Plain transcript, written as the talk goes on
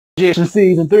Magician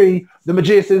Season 3, The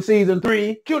Magician Season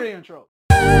 3. Cue the intro.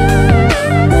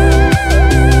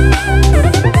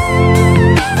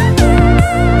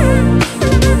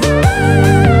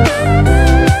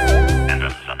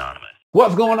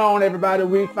 What's going on, everybody?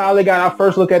 We finally got our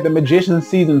first look at The Magician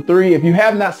Season 3. If you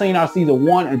have not seen our Season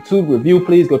 1 and 2 review,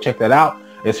 please go check that out.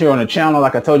 It's here on the channel.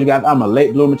 Like I told you guys, I'm a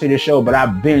late bloomer to this show, but I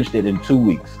binged it in 2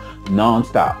 weeks,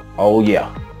 non-stop. Oh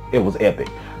yeah, it was epic.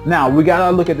 Now, we got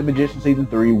our look at The Magician Season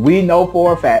 3. We know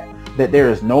for a fact that there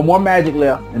is no more magic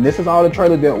left, and this is all the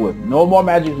trailer dealt with. No more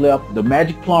magic left. The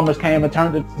magic plumbers came and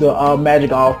turned the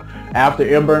magic off after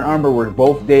Ember and Umber were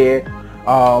both dead.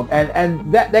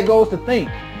 And that goes to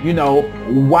think, you know,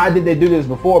 why did they do this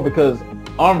before? Because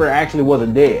Umber actually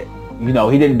wasn't dead. You know,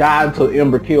 he didn't die until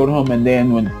Ember killed him, and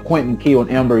then when Quentin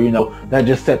killed Ember, you know, that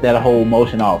just set that whole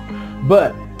motion off.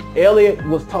 But Elliot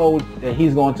was told that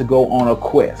he's going to go on a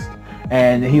quest,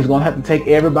 and he's going to have to take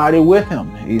everybody with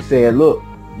him. He said, look,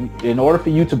 in order for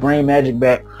you to bring magic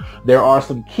back, there are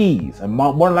some keys, and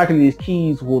more than likely these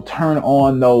keys will turn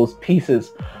on those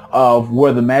pieces of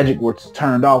where the magic was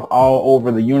turned off all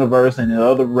over the universe and in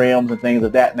other realms and things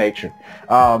of that nature.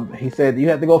 He said you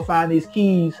have to go find these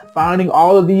keys. Finding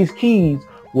all of these keys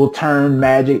will turn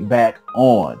magic back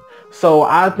on. So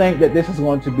I think that this is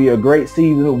going to be a great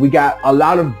season. We got a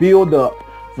lot of build up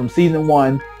from Season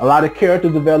 1, a lot of character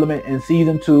development in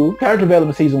Season 2, character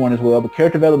development Season 1 as well, but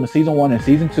character development Season 1 and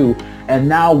Season 2, and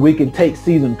now we can take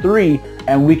Season 3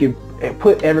 and we can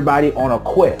put everybody on a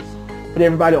quest. Put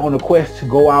everybody on a quest to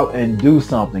go out and do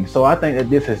something. So I think that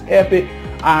this is epic.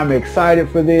 I'm excited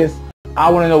for this. I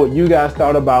want to know what you guys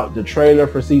thought about the trailer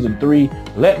for Season 3.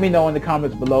 Let me know in the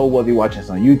comments below, whether you're watching this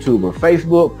on YouTube or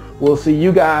Facebook. We'll see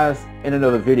you guys in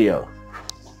another video.